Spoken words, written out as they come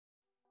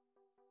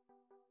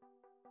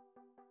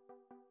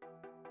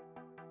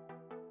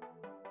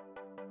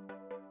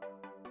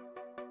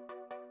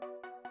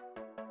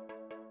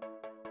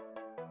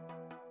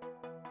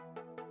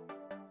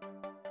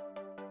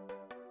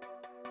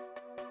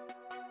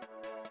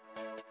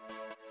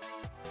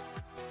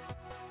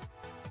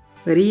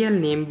Real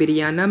name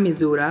Brianna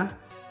Mizura.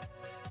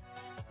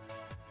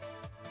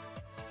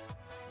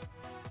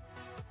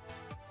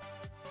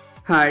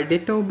 Her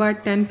date of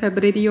birth 10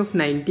 February of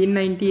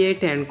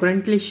 1998 and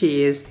currently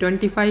she is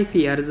 25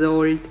 years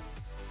old.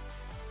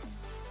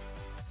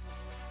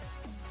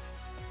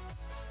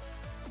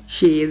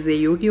 She is a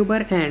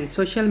YouTuber and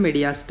social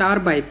media star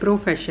by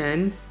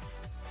profession.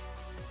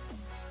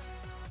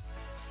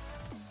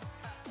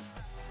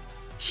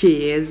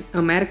 She is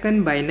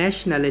American by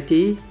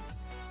nationality.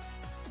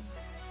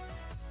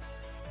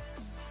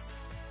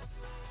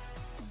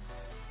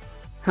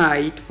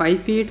 Height 5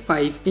 feet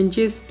 5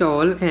 inches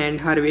tall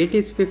and her weight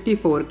is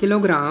 54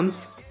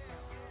 kilograms.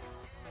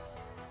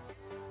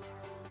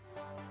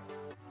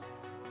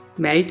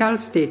 Marital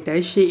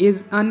status, she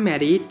is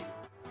unmarried.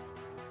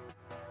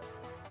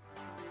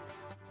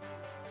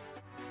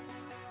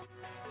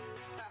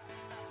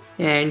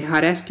 And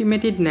her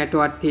estimated net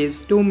worth is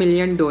 $2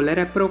 million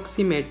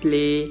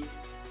approximately.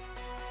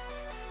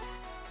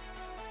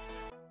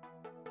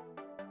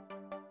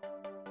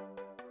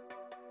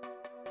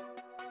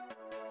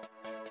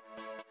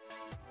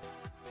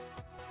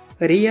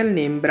 Real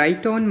name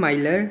Bryton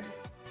Myler.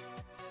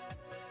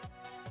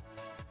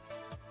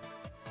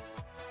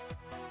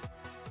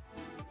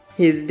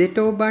 His date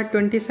of birth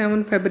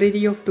 27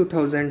 February of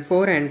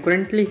 2004 and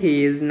currently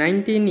he is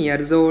 19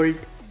 years old.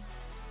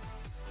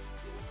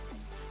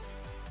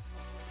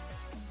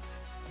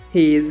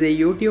 He is a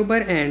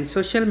YouTuber and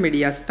social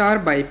media star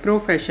by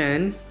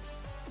profession.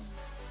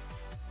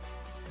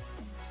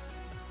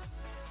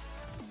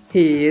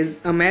 He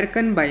is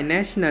American by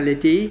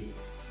nationality.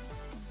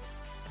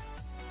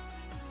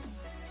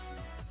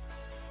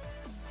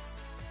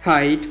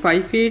 Height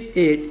 5 feet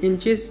 8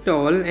 inches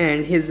tall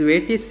and his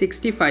weight is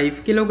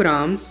 65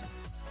 kilograms.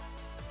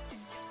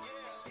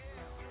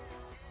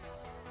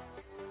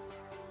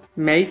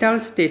 Marital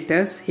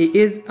status, he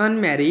is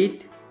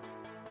unmarried.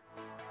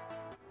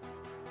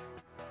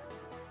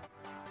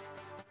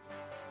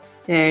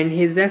 And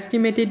his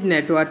estimated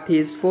net worth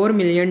is $4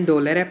 million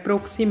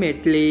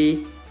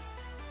approximately.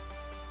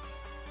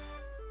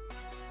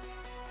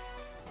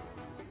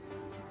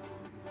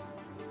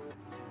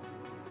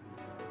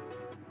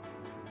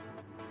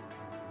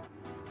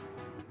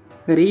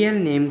 Real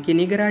name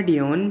Kinigra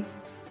Deon.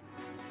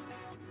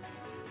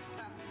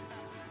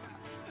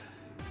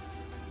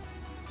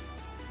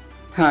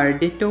 Her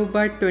date of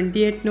birth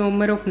 28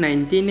 November of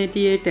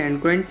 1988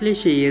 and currently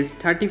she is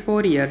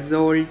 34 years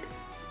old.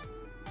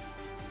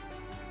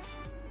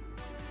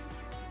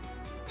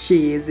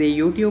 She is a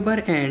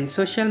YouTuber and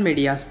social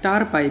media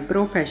star by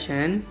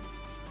profession.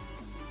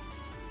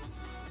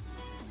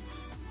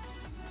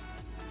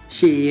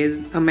 She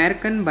is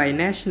American by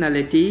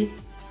nationality.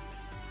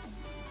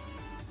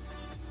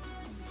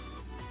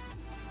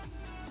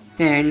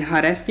 And her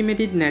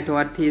estimated net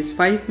worth is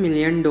 $5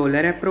 million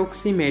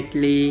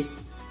approximately.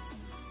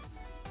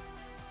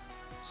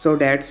 So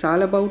that's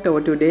all about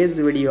our today's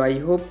video. I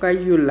hope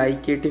guys you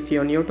like it. If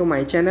you're new to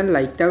my channel,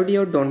 like the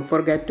video, don't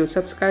forget to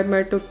subscribe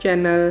my YouTube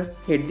channel.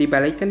 Hit the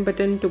bell icon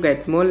button to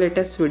get more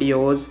latest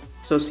videos.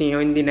 So see you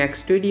in the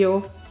next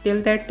video.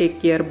 Till that,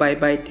 take care. Bye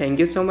bye. Thank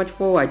you so much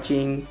for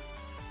watching.